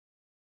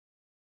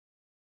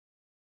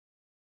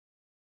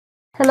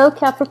Hello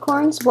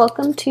Capricorns,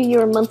 welcome to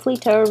your monthly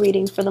tarot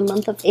reading for the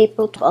month of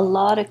April. A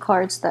lot of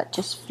cards that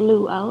just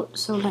flew out,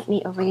 so let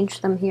me arrange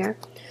them here.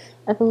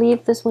 I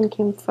believe this one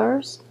came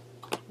first.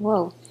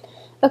 Whoa.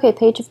 Okay,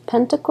 Page of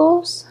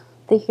Pentacles,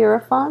 the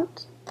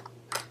Hierophant,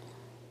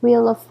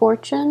 Wheel of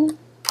Fortune,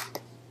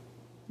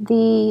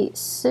 the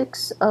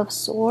Six of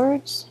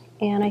Swords,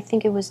 and I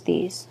think it was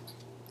these.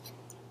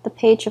 The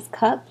Page of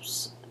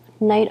Cups,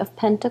 Knight of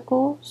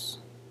Pentacles,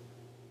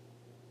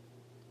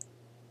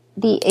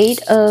 the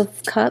Eight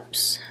of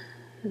Cups,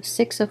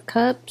 Six of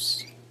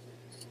Cups,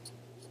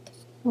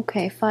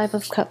 okay, Five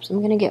of Cups. I'm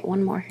going to get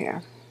one more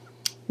here.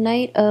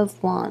 Knight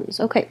of Wands.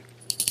 Okay,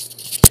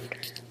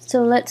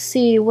 so let's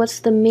see what's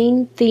the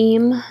main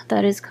theme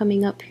that is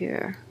coming up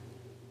here.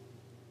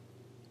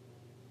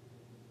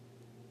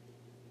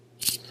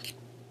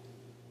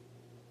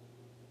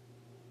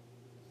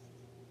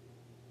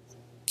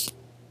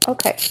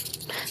 Okay,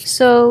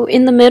 so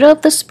in the middle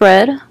of the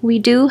spread, we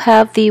do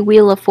have the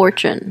Wheel of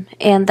Fortune,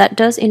 and that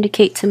does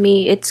indicate to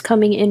me it's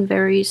coming in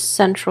very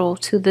central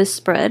to this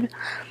spread.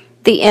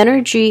 The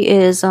energy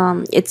is,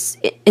 it's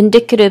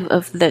indicative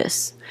of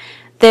this.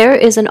 There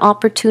is an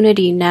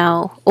opportunity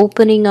now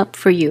opening up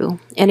for you,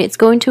 and it's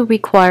going to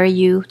require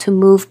you to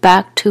move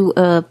back to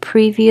a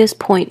previous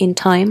point in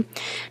time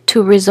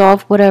to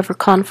resolve whatever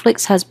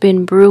conflicts has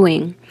been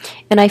brewing.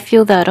 And I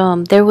feel that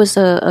there was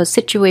a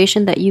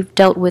situation that you've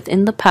dealt with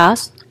in the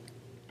past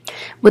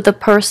with a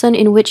person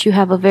in which you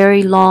have a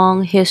very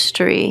long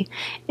history,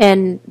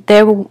 and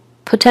there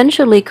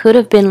potentially could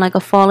have been like a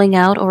falling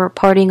out or a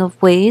parting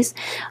of ways,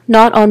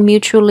 not on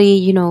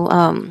mutually,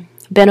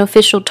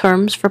 beneficial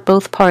terms for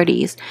both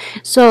parties.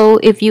 So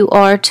if you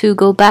are to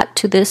go back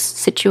to this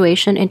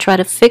situation and try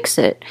to fix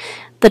it,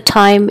 the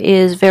time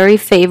is very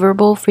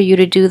favorable for you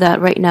to do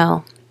that right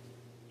now.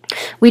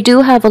 We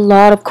do have a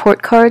lot of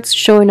court cards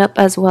showing up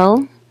as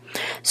well.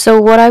 So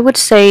what I would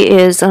say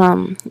is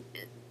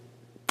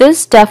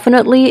this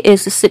definitely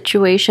is a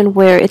situation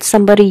where it's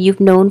somebody you've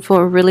known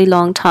for a really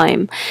long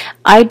time.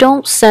 I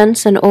don't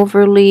sense an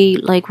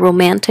overly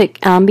romantic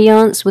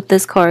ambiance with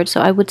this card, so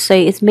I would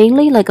say it's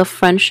mainly like a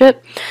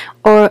friendship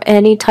or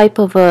any type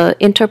of a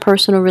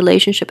interpersonal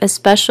relationship,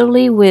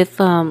 especially with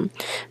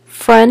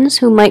friends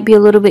who might be a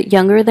little bit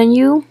younger than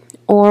you,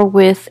 or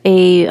with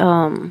a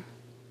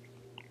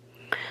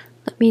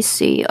let me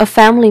see, a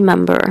family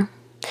member.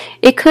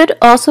 It could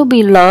also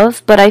be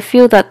love, but I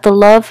feel that the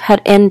love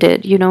had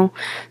ended,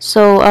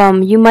 So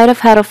you might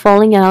have had a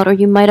falling out, or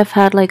you might have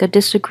had like a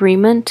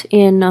disagreement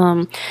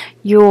in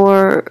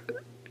your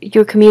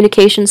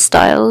communication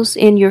styles,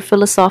 in your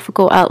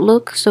philosophical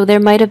outlook. So there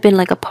might have been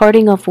like a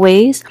parting of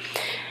ways,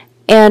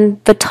 and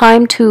the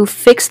time to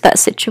fix that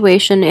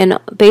situation and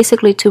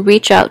basically to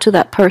reach out to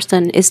that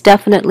person is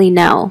definitely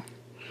now.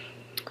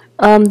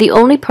 The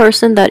only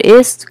person that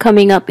is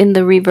coming up in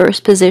the reverse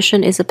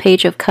position is a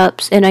Page of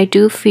Cups, and I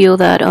do feel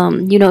that,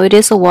 it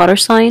is a water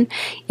sign,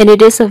 and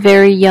it is a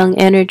very young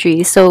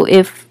energy. So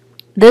if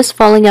this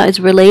falling out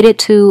is related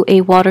to a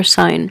water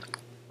sign,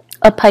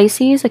 a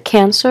Pisces, a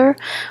Cancer,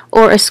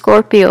 or a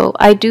Scorpio,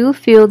 I do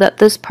feel that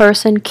this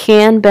person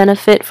can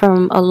benefit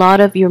from a lot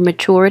of your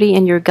maturity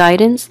and your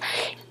guidance.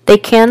 They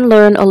can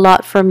learn a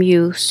lot from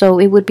you, so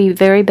it would be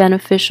very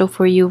beneficial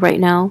for you right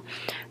now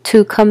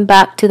to come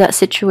back to that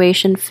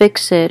situation,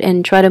 fix it,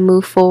 and try to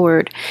move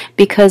forward,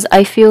 because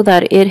I feel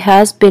that it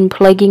has been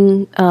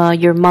plaguing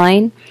your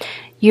mind.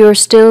 You're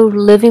still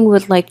living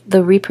with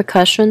the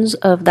repercussions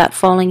of that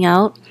falling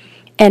out,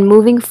 and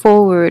moving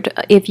forward,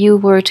 if you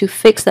were to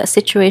fix that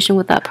situation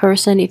with that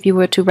person, if you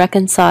were to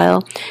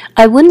reconcile,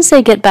 I wouldn't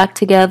say get back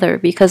together,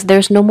 because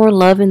there's no more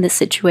love in this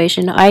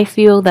situation. I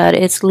feel that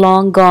it's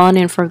long gone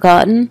and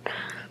forgotten.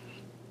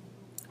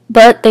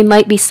 But they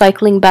might be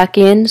cycling back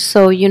in,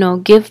 so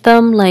give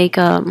them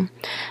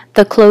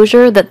the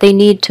closure that they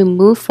need to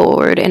move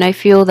forward. And I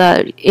feel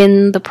that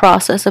in the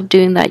process of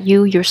doing that,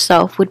 you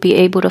yourself would be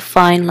able to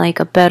find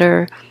a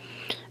better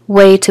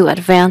way to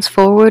advance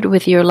forward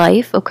with your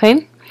life.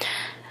 Okay,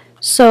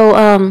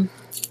 so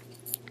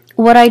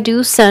what I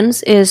do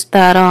sense is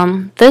that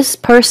this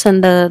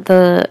person,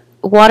 the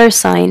water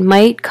sign,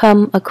 might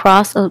come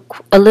across a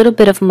little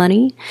bit of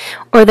money,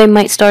 or they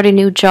might start a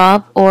new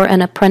job or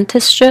an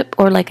apprenticeship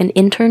or an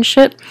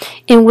internship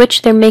in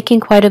which they're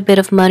making quite a bit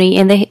of money,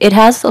 and it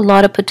has a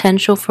lot of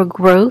potential for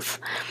growth,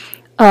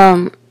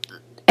 and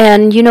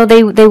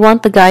they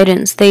want the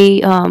guidance.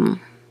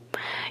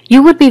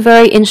 You would be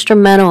very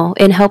instrumental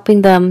in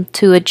helping them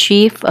to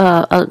achieve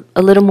a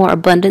little more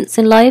abundance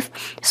in life.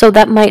 So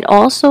that might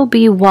also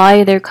be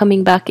why they're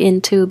coming back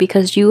into,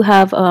 because you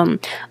have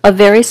a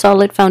very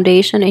solid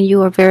foundation, and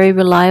you are very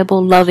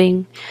reliable,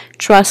 loving,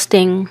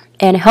 trusting,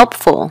 and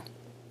helpful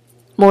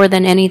more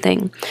than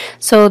anything.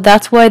 So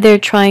that's why they're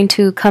trying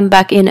to come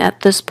back in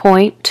at this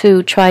point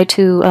to try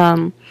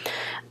to,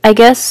 I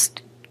guess,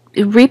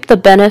 reap the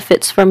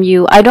benefits from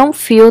you. I don't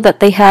feel that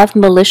they have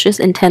malicious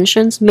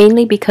intentions,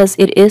 mainly because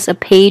it is a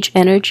Page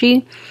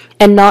energy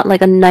and not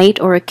like a Knight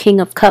or a King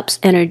of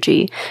Cups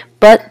energy,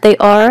 but they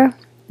are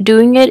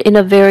doing it in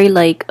a very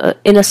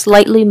in a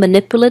slightly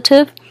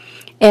manipulative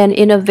and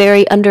in a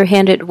very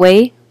underhanded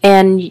way,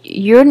 and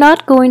you're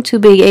not going to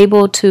be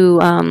able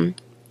to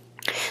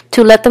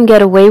let them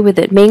get away with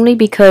it, mainly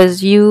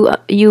because you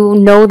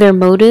know their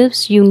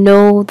motives. You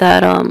know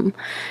that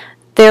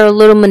they're a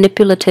little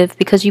manipulative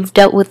because you've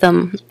dealt with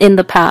them in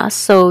the past.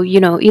 So, you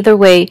know, either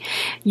way,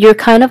 you're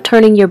kind of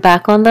turning your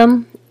back on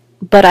them.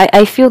 But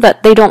I feel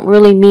that they don't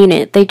really mean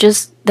it.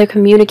 Their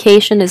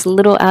communication is a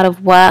little out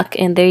of whack,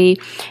 and they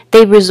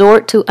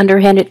resort to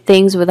underhanded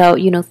things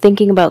without, you know,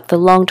 thinking about the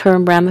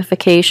long-term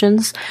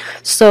ramifications.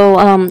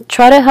 So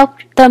try to help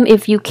them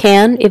if you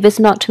can, if it's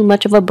not too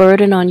much of a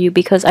burden on you,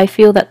 because I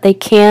feel that they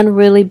can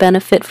really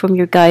benefit from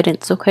your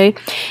guidance, okay?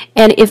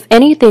 And if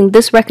anything,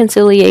 this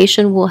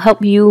reconciliation will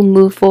help you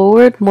move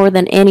forward more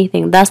than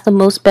anything. That's the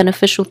most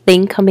beneficial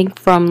thing coming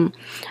from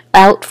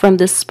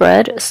this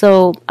spread.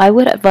 So I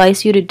would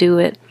advise you to do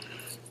it.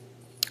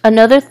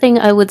 Another thing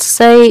I would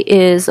say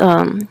is,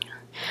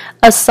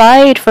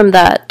 aside from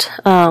that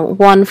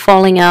one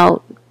falling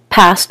out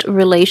past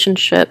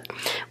relationship,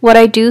 what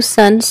I do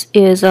sense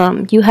is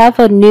you have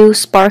a new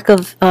spark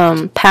of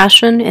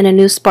passion and a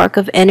new spark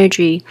of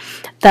energy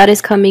that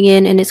is coming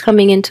in, and it's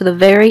coming into the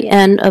very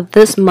end of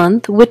this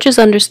month, which is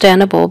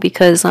understandable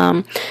because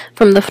from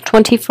the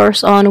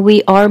 21st on,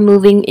 we are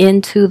moving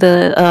into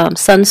the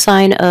sun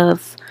sign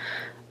of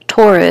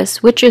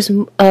Taurus, which is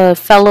a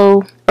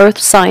fellow earth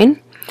sign.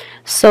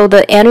 So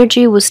the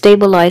energy will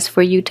stabilize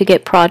for you to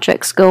get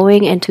projects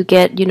going and to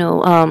get, you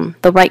know,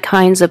 the right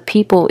kinds of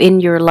people in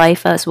your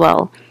life as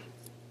well.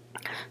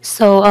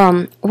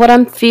 So what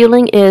I'm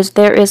feeling is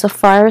there is a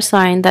fire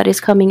sign that is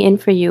coming in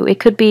for you.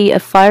 It could be a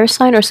fire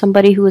sign or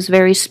somebody who is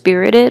very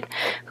spirited,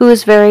 who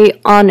is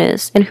very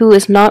honest, and who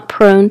is not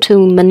prone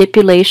to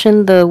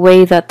manipulation the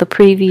way that the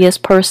previous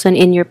person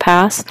in your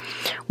past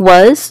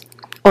was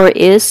or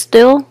is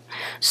still.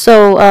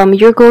 So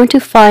you're going to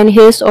find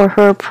his or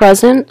her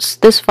presence,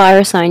 this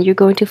fire sign, you're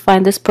going to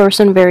find this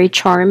person very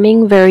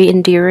charming, very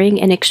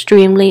endearing, and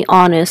extremely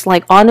honest,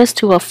 like honest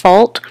to a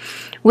fault,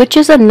 which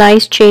is a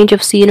nice change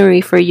of scenery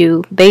for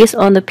you based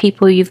on the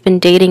people you've been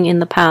dating in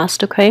the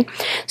past, okay?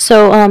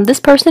 So this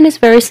person is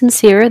very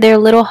sincere, they're a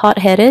little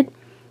hot-headed,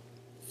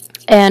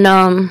 and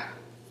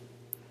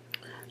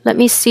let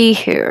me see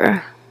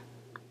here.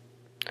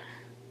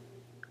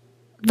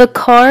 The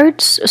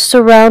cards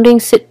surrounding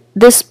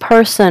this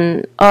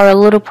person are a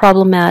little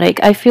problematic.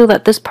 I feel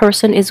that this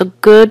person is a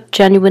good,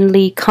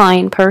 genuinely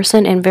kind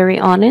person and very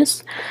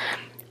honest.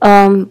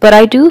 But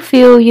I do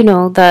feel, you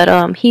know,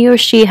 that he or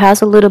she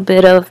has a little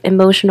bit of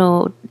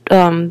emotional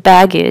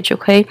baggage,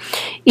 okay?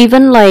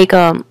 Even like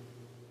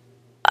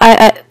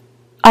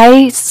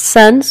I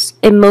sense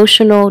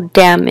emotional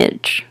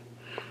damage.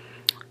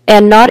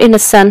 And not in a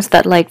sense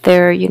that like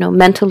they're, you know,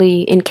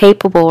 mentally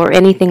incapable or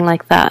anything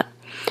like that.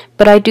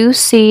 But I do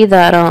see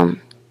that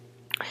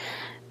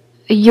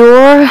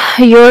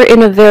you're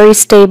in a very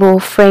stable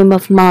frame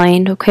of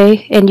mind,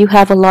 okay? And you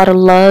have a lot of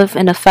love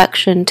and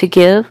affection to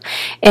give,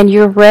 and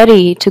you're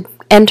ready to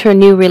enter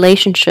new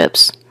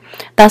relationships.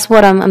 That's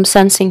what I'm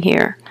sensing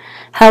here.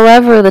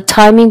 However, the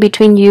timing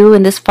between you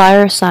and this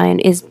fire sign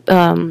is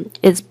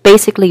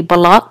basically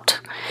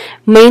blocked,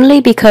 mainly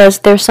because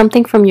there's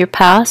something from your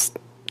past,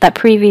 that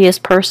previous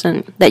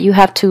person, that you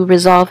have to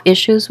resolve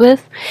issues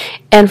with.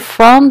 And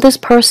from this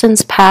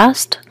person's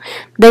past,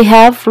 they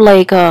have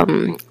like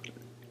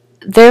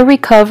they're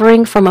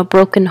recovering from a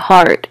broken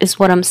heart is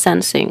what I'm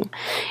sensing,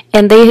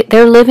 and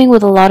they're living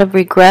with a lot of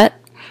regret,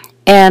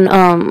 and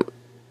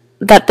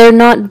that they're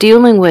not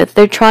dealing with.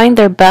 They're trying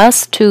their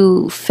best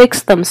to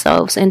fix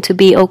themselves and to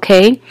be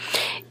okay,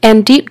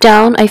 and deep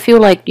down I feel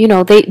like, you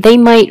know, they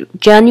might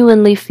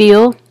genuinely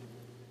feel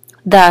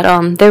that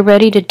they're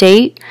ready to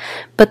date,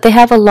 but they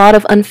have a lot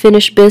of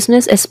unfinished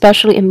business,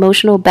 especially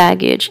emotional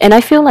baggage. And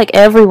I feel like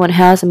everyone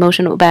has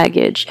emotional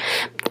baggage,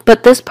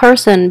 but this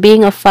person,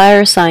 being a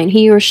fire sign,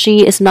 he or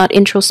she is not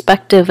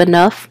introspective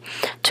enough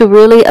to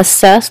really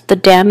assess the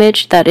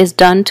damage that is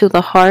done to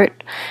the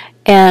heart,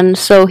 and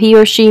so he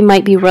or she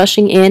might be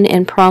rushing in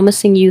and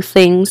promising you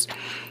things.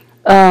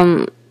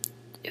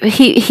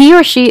 He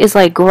or she is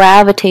like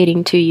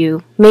gravitating to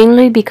you,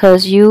 mainly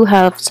because you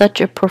have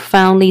such a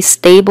profoundly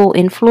stable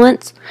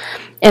influence,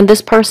 and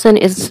this person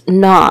is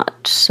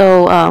not.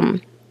 So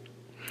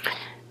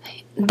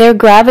they're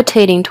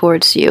gravitating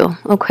towards you,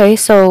 okay?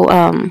 So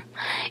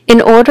in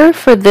order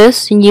for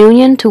this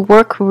union to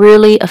work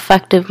really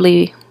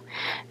effectively,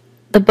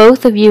 the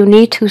both of you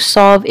need to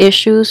solve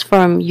issues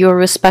from your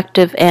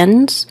respective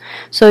ends.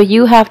 So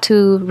you have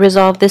to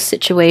resolve this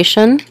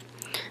situation,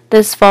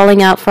 this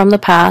falling out from the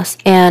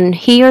past, and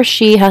he or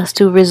she has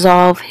to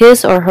resolve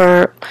his or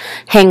her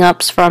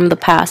hang-ups from the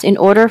past in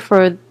order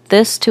for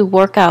this to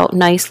work out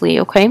nicely,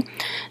 okay?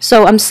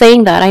 So I'm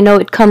saying that, I know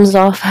it comes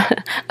off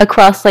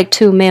across like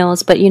two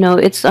males, but you know,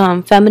 it's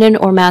feminine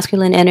or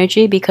masculine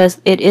energy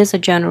because it is a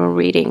general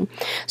reading.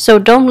 So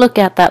don't look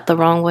at that the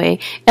wrong way.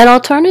 And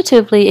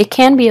alternatively, it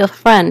can be a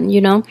friend,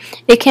 you know?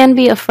 It can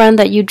be a friend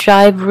that you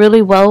jive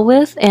really well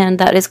with and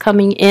that is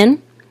coming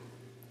in.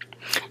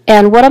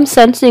 And what I'm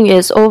sensing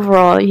is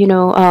overall,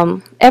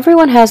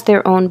 everyone has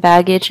their own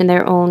baggage and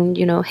their own,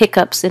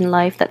 hiccups in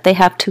life that they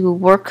have to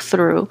work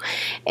through.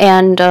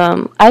 And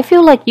I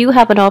feel like you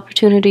have an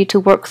opportunity to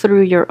work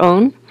through your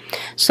own.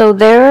 So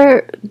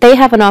they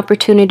have an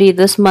opportunity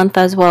this month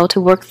as well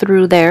to work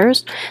through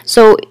theirs.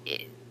 So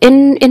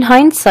in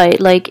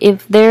hindsight, like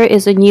if there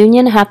is a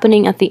union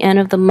happening at the end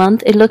of the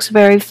month, it looks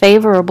very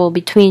favorable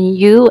between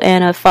you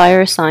and a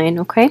fire sign,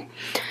 okay?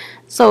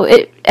 So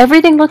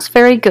everything looks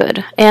very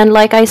good. And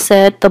like I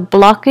said, the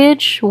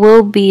blockage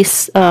will be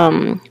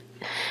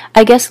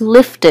I guess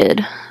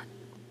lifted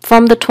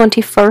from the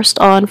 21st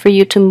on for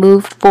you to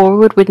move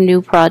forward with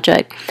new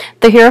project.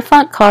 The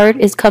Hierophant card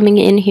is coming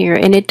in here,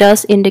 and it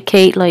does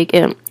indicate like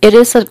it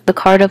is the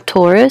card of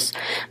Taurus,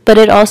 but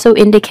it also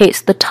indicates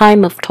the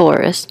time of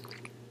Taurus.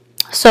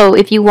 So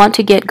if you want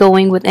to get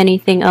going with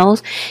anything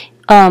else,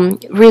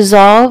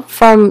 resolve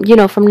from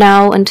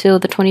now until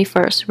the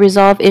 21st,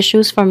 resolve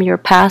issues from your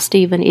past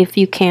even if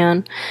you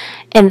can,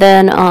 and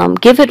then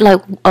give it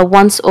like a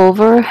once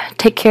over.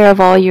 Take care of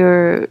all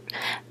your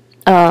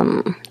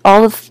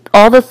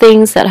all the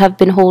things that have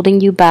been holding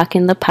you back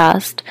in the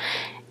past,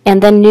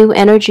 and then new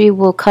energy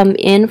will come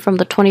in from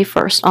the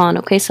 21st on.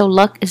 Okay, so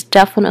luck is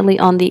definitely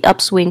on the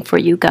upswing for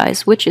you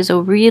guys, which is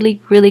a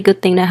really, really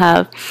good thing to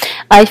have.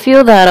 I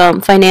feel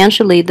that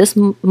financially this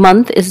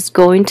month is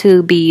going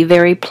to be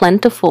very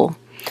plentiful.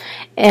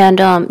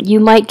 And you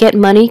might get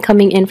money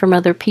coming in from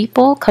other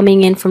people,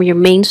 coming in from your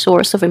main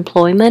source of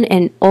employment,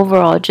 and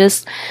overall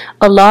just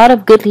a lot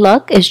of good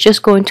luck is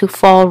just going to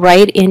fall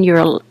right in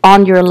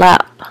on your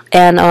lap.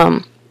 And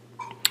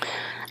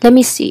let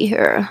me see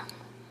here.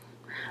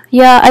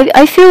 Yeah,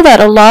 I feel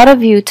that a lot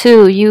of you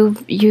too,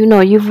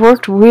 you've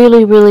worked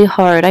really, really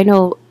hard. I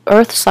know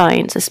earth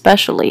signs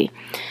especially.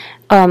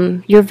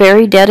 You're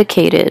very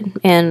dedicated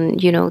and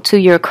to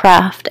your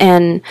craft,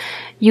 and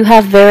you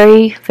have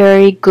very,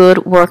 very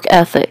good work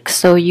ethics.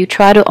 So you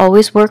try to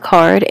always work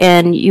hard,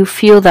 and you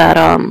feel that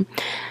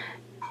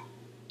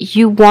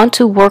you want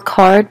to work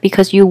hard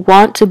because you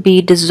want to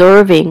be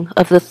deserving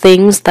of the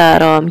things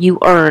that you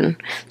earn.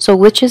 So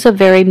which is a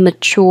very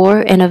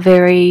mature and a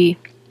very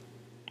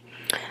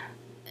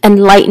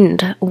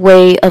enlightened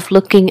way of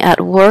looking at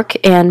work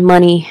and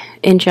money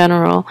in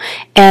general.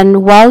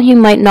 And while you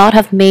might not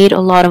have made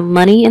a lot of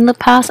money in the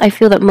past, I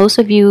feel that most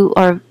of you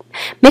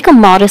make a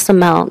modest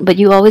amount, but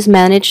you always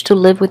manage to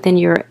live within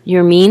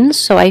your means.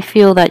 So I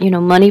feel that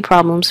money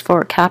problems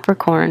for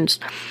Capricorns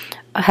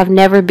have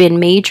never been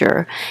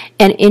major.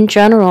 And in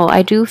general,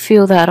 I do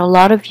feel that a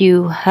lot of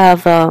you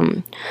have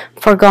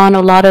forgone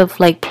a lot of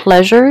like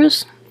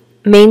pleasures,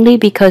 mainly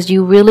because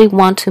you really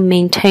want to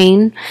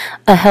maintain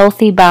a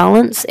healthy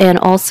balance, and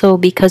also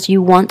because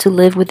you want to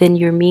live within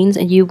your means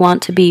and you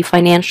want to be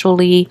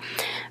financially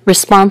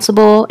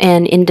responsible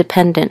and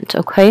independent.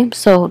 Okay,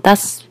 so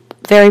that's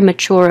very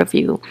mature of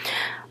you.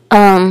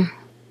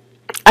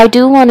 I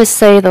do want to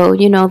say though,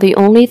 the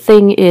only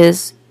thing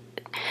is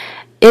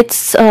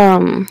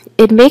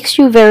it makes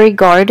you very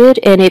guarded,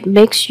 and it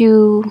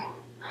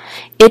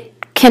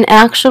can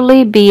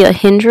actually be a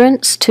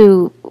hindrance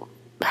to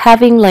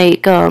having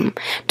like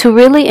to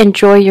really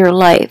enjoy your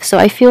life. So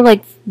I feel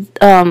like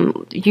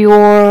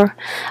your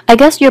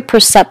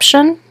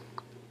perception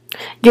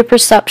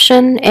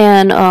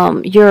and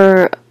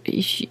your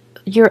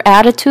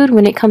attitude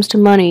when it comes to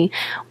money,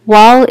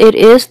 while it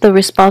is the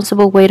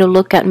responsible way to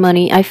look at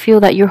money, I feel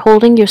that you're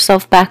holding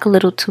yourself back a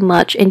little too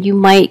much, and you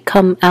might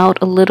come out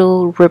a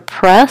little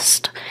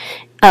repressed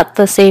at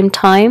the same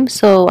time.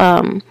 So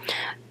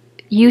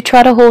you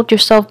try to hold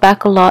yourself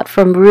back a lot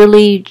from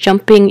really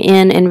jumping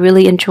in and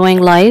really enjoying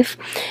life.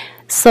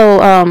 So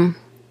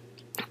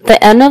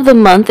the end of the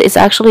month is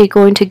actually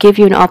going to give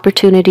you an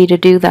opportunity to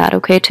do that,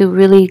 okay, to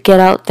really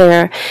get out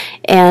there.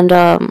 And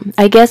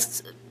I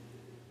guess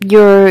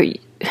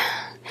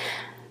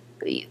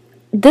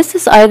this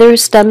is either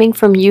stemming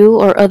from you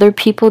or other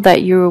people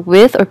that you're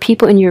with, or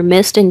people in your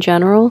midst in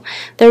general.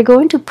 They're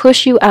going to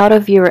push you out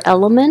of your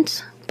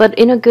element, but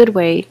in a good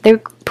way.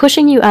 They're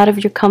pushing you out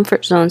of your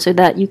comfort zone so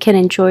that you can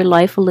enjoy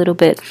life a little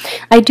bit.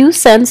 I do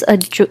sense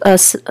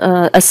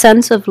a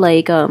sense of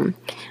like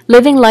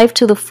living life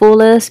to the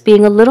fullest,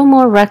 being a little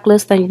more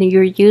reckless than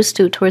you're used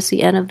to towards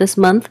the end of this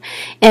month.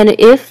 And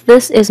if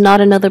this is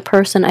not another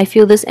person, I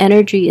feel this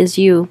energy is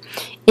you,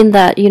 in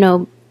that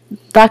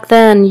back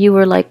then you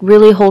were like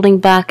really holding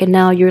back, and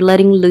now you're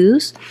letting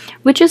loose,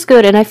 which is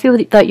good. And I feel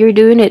that you're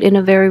doing it in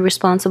a very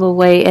responsible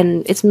way,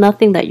 and it's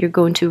nothing that you're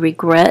going to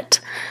regret.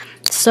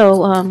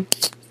 So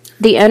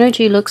the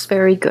energy looks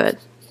very good.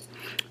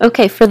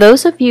 Okay, for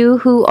those of you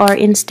who are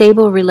in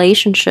stable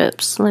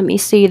relationships, let me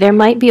see, there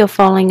might be a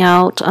falling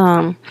out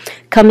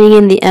coming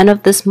in the end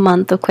of this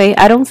month, okay?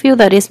 I don't feel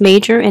that it's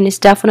major, and it's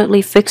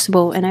definitely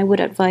fixable, and I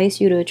would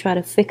advise you to try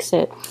to fix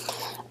it.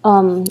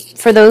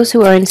 For those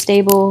who are in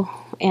stable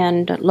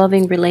and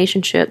loving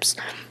relationships,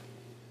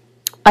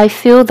 I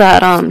feel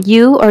that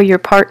you or your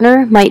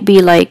partner might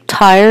be like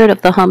tired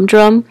of the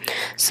humdrum.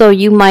 So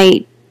you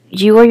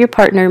or your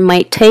partner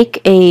might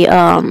take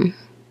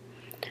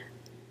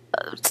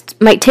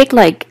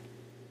like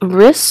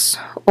risks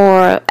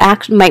or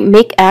might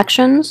make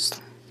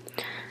actions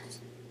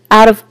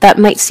that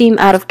might seem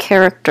out of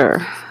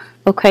character.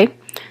 Okay,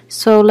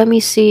 so let me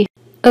see.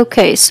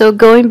 Okay, so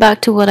going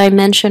back to what I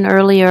mentioned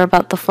earlier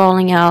about the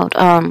falling out,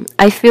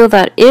 I feel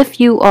that if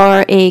you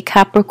are a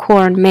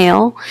Capricorn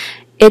male,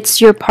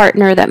 it's your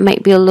partner that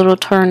might be a little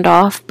turned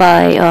off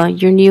by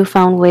your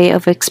newfound way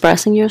of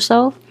expressing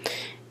yourself.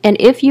 And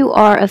if you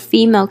are a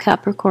female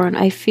Capricorn,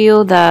 I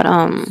feel that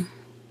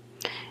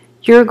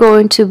you're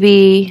going to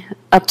be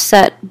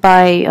upset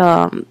by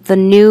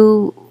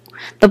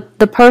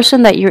the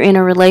person that you're in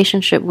a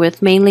relationship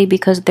with, mainly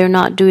because they're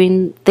not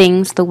doing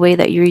things the way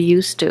that you're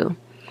used to.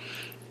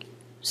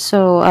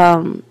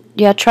 So,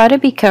 yeah, try to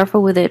be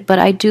careful with it, but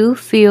I do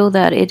feel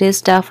that it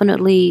is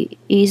definitely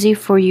easy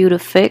for you to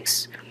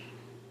fix.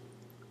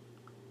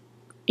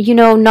 You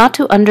know, not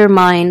to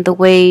undermine the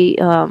way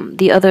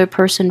the other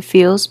person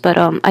feels, but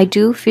I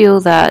do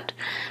feel that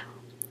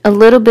a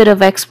little bit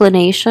of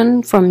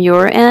explanation from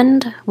your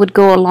end would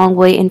go a long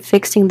way in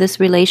fixing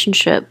this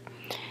relationship.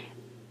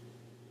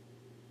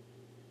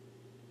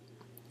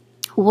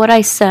 What I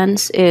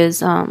sense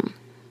is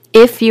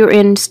if you're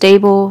in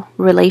stable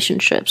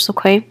relationships,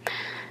 okay,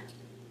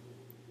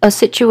 a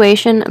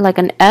situation like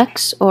an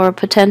ex or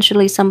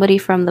potentially somebody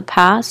from the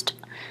past,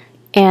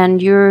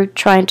 and you're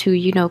trying to,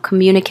 you know,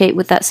 communicate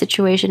with that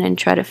situation and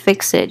try to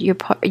fix it,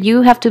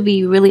 you have to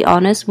be really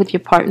honest with your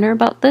partner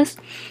about this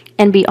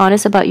and be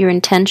honest about your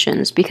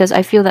intentions, because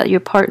I feel that your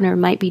partner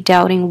might be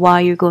doubting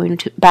why you're going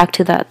back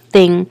to that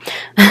thing,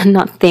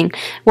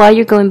 why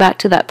you're going back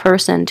to that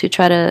person to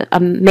try to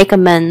make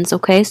amends,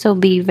 okay? So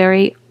be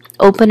very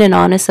open and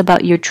honest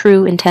about your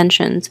true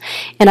intentions.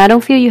 And I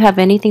don't feel you have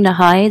anything to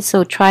hide,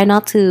 so try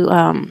not to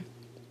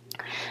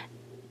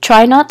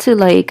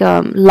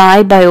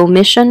lie by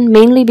omission,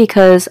 mainly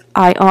because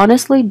I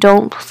honestly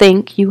don't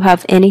think you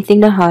have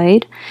anything to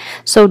hide.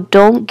 So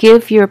don't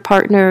give your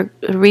partner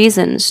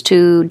reasons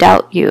to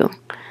doubt you.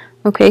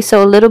 Okay,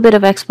 so a little bit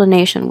of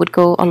explanation would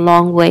go a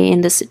long way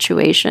in this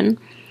situation.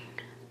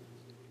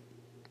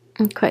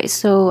 Okay,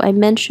 so I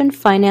mentioned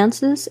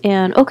finances,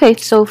 and okay,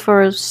 so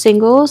for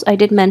singles, I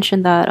did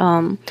mention that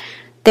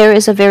there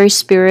is a very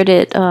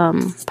spirited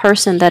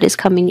person that is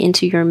coming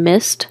into your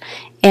midst,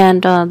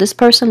 and this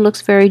person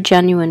looks very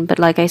genuine. But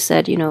like I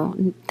said, you know,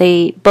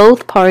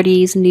 both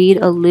parties need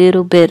a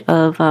little bit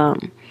of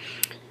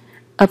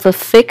a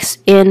fix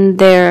in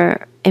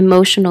their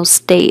emotional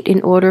state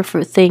in order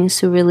for things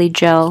to really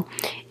gel.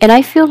 And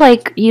I feel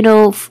like, you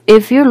know,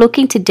 if you're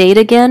looking to date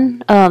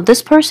again,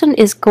 this person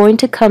is going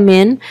to come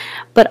in,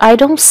 but I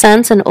don't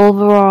sense an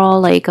overall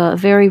like a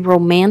very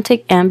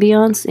romantic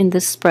ambiance in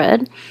this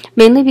spread,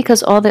 mainly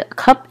because all the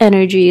cup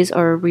energies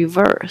are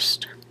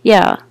reversed.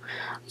 Yeah,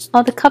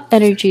 all the cup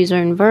energies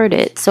are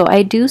inverted. So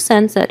I do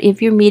sense that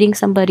if you're meeting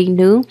somebody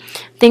new,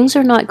 things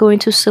are not going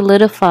to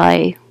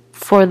solidify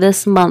for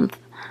this month.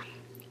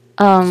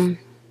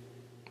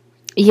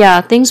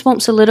 Yeah, things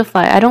won't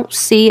solidify. I don't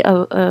see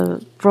a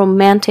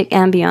romantic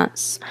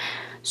ambiance.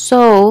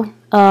 So,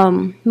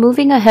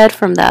 moving ahead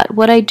from that,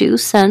 what I do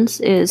sense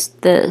is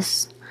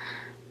this.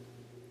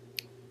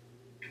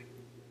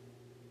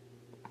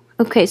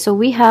 Okay, so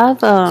we have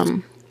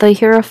the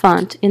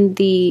Hierophant in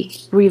the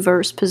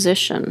reverse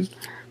position.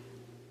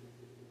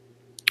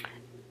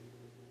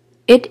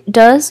 It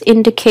does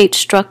indicate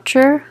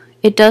structure.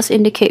 It does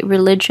indicate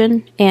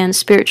religion and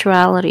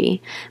spirituality.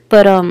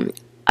 But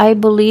I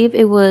believe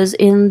it was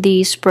in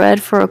the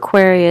spread for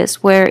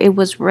Aquarius where it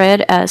was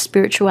read as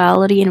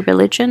spirituality and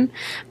religion.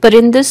 But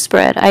in this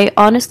spread, I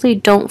honestly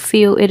don't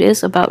feel it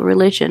is about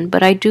religion.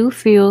 But I do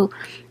feel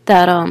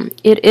that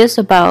it is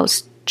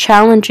about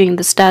challenging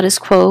the status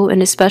quo,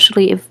 and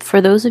especially if for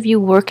those of you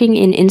working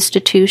in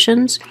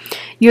institutions,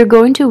 you're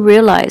going to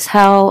realize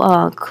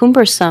how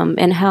cumbersome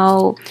and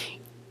how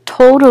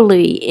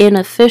totally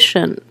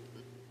inefficient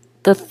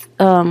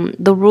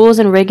the rules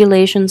and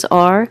regulations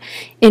are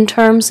in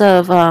terms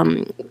of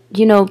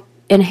you know,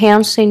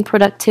 enhancing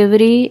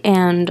productivity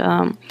and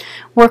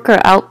worker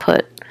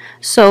output.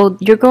 So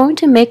you're going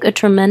to make a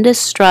tremendous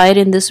stride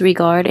in this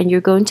regard, and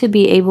you're going to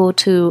be able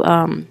to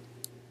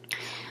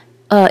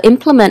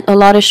implement a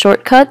lot of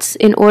shortcuts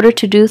in order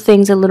to do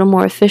things a little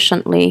more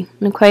efficiently.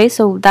 Okay,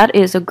 so that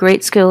is a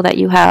great skill that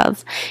you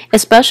have,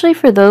 especially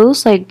for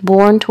those like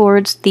born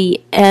towards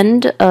the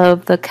end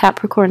of the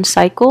Capricorn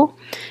cycle,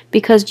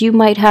 because you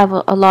might have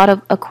a lot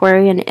of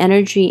Aquarian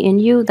energy in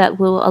you that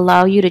will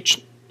allow you to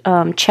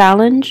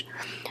challenge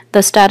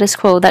the status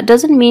quo. That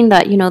doesn't mean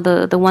that, you know,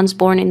 the ones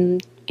born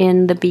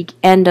in the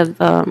end of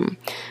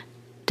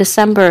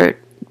December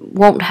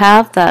won't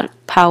have that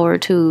power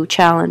to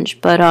challenge,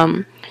 but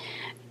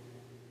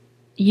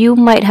you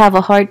might have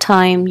a hard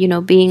time, you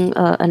know, being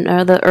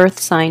another earth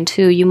sign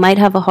too. You might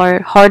have a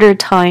harder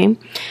time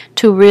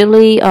to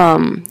really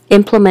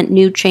implement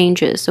new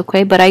changes,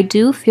 okay? But I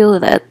do feel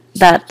that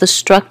the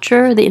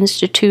structure, the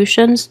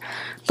institutions,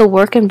 the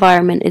work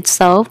environment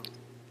itself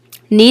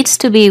needs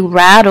to be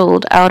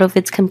rattled out of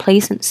its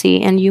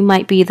complacency, and you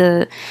might be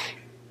the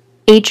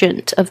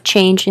agent of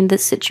change in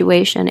this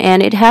situation,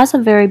 and it has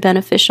a very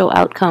beneficial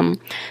outcome.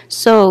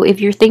 So if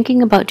you're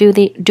thinking about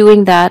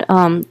doing that,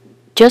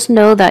 just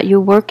know that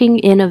you're working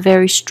in a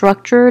very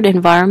structured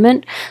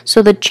environment,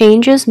 so the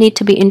changes need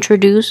to be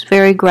introduced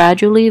very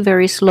gradually,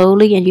 very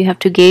slowly, and you have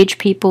to gauge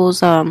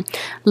people's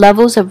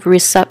levels of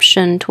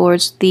reception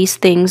towards these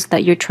things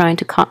that you're trying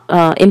to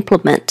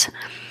implement.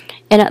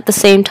 And at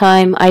the same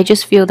time, I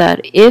just feel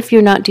that if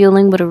you're not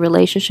dealing with a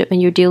relationship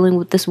and you're dealing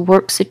with this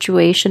work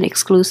situation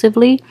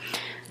exclusively,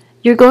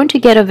 you're going to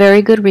get a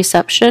very good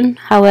reception.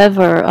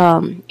 However,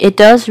 it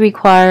does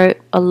require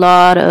a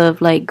lot of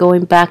like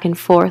going back and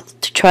forth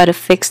to try to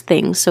fix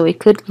things. So it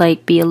could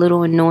like be a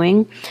little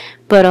annoying.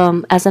 But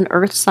as an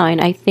earth sign,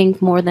 I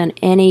think more than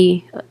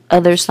any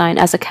other sign,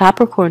 as a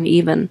Capricorn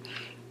even,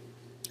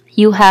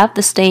 you have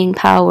the staying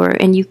power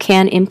and you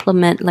can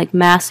implement like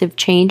massive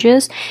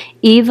changes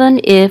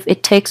even if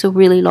it takes a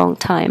really long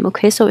time.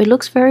 Okay, so it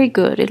looks very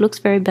good. It looks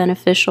very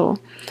beneficial.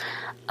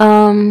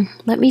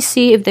 Let me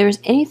see if there's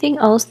anything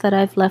else that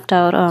I've left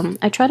out.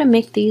 I try to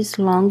make these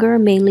longer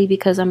mainly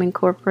because I'm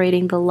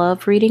incorporating the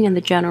love reading and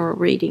the general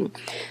reading.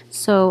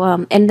 So,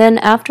 and then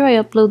after I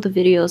upload the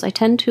videos, I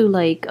tend to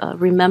like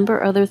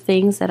remember other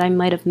things that I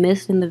might have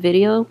missed in the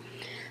video.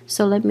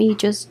 So let me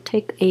just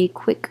take a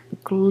quick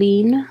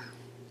glean.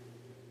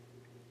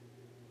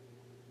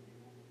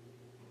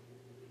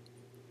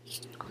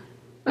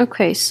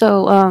 Okay,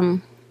 so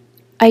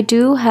I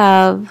do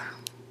have.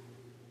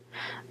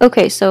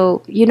 Okay,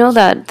 so you know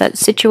that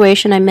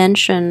situation I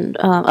mentioned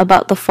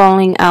about the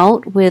falling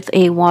out with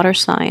a water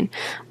sign.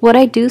 What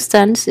I do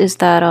sense is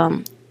that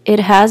it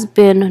has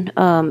been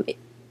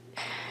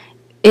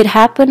it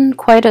happened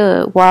quite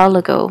a while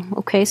ago.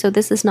 Okay, so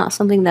this is not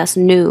something that's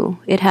new.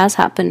 It has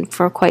happened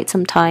for quite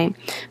some time,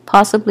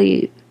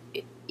 possibly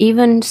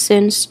even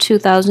since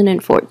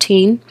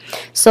 2014.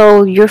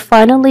 So you're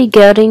finally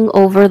getting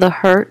over the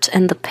hurt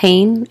and the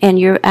pain, and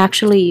you're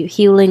actually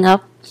healing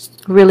up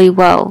really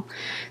well.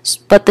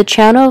 But the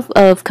channel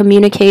of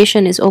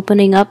communication is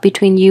opening up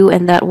between you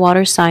and that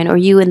water sign, or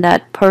you and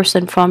that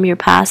person from your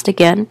past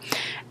again,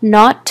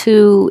 not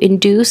to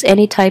induce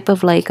any type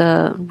of like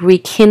a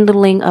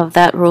rekindling of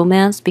that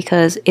romance,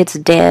 because it's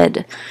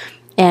dead.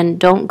 And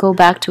don't go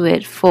back to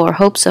it for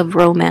hopes of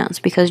romance,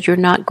 because you're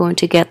not going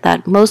to get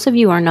that. Most of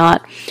you are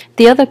not.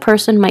 The other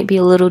person might be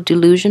a little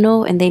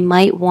delusional and they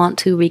might want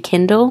to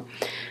rekindle.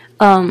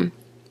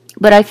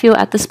 But I feel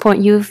at this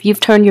point you've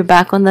turned your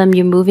back on them,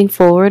 you're moving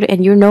forward,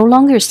 and you're no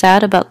longer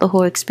sad about the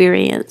whole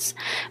experience.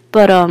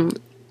 But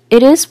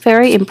it is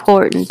very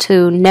important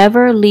to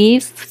never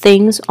leave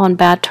things on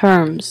bad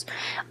terms.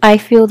 I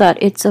feel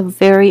that it's a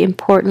very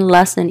important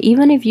lesson,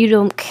 even if you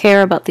don't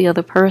care about the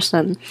other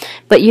person.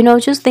 But you know,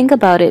 just think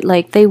about it,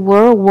 like they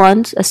were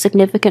once a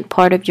significant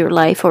part of your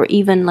life, or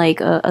even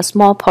like a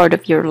small part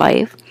of your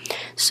life.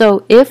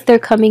 So if they're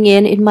coming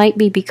in, it might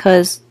be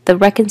because the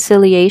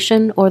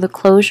reconciliation or the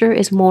closure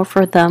is more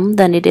for them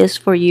than it is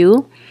for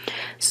you.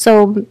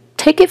 So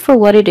take it for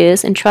what it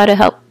is and try to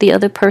help the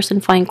other person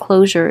find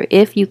closure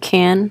if you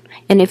can,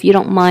 and if you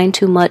don't mind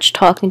too much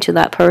talking to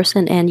that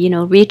person and, you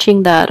know,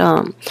 reaching that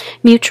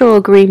mutual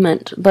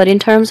agreement. But in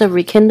terms of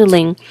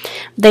rekindling,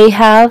 they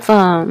have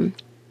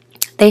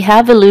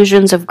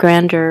illusions of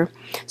grandeur.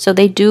 So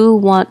they do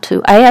want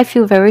to, I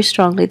feel very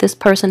strongly this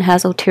person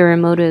has ulterior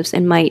motives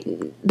and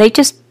they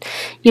just,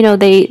 you know,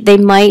 they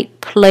might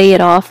play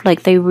it off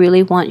like they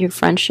really want your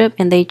friendship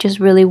and they just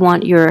really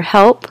want your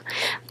help.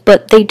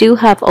 But they do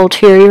have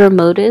ulterior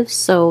motives,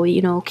 so,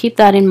 you know, keep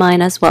that in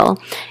mind as well.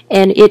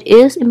 And it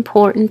is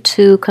important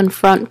to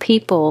confront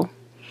people.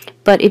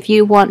 But if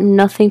you want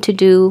nothing to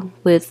do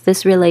with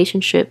this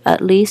relationship, at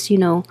least, you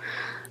know,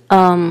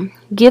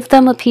 give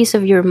them a piece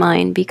of your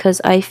mind, because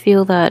I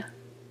feel that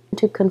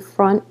to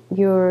confront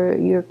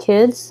your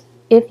kids,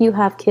 if you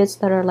have kids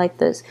that are like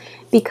this,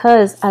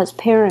 because as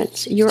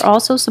parents, you're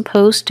also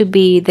supposed to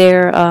be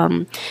their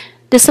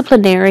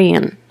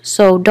disciplinarian.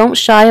 So don't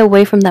shy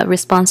away from that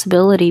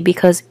responsibility,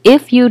 because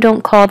if you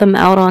don't call them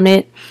out on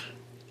it,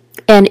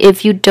 and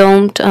if you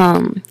don't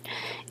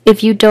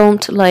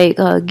like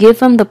give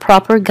them the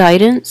proper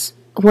guidance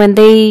when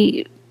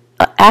they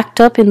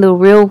act up in the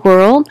real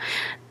world,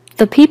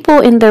 the people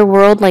in their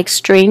world, like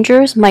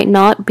strangers, might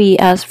not be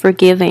as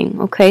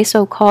forgiving. Okay,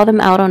 so call them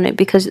out on it,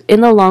 because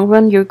in the long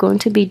run you're going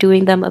to be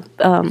doing them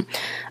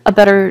a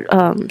better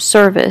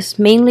service,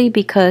 mainly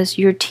because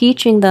you're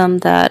teaching them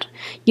that,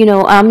 you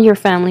know, I'm your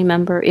family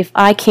member. If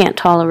I can't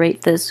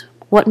tolerate this,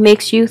 what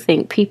makes you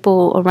think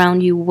people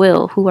around you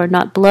will, who are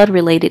not blood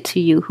related to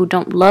you, who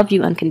don't love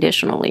you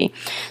unconditionally?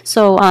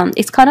 So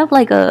it's kind of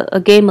like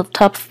a game of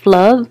tough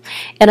love,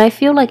 and I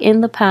feel like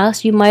in the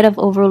past you might have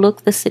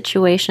overlooked the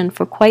situation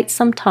for quite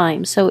some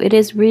time. So it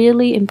is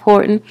really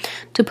important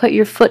to put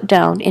your foot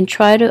down and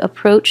try to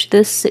approach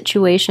this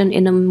situation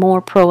in a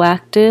more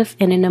proactive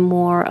and in a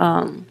more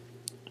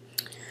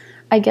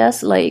I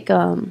guess like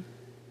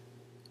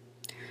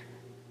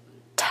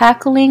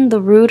tackling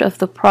the root of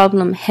the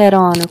problem head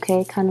on,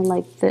 okay? Kind of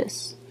like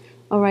this.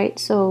 Alright,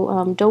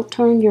 so don't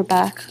turn your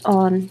back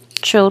on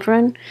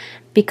children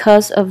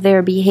because of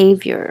their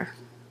behavior.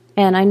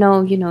 And I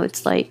know,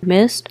 it's like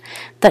missed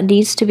that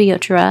needs to be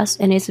addressed,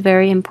 and it's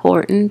very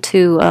important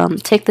to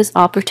take this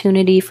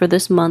opportunity for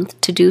this month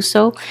to do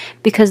so,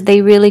 because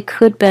they really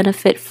could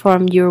benefit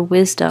from your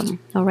wisdom.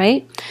 All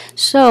right,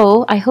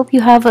 so I hope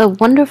you have a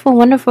wonderful,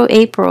 wonderful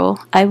April.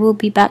 I will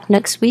be back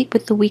next week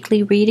with the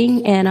weekly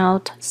reading, and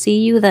I'll see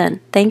you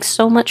then. Thanks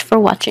so much for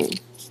watching.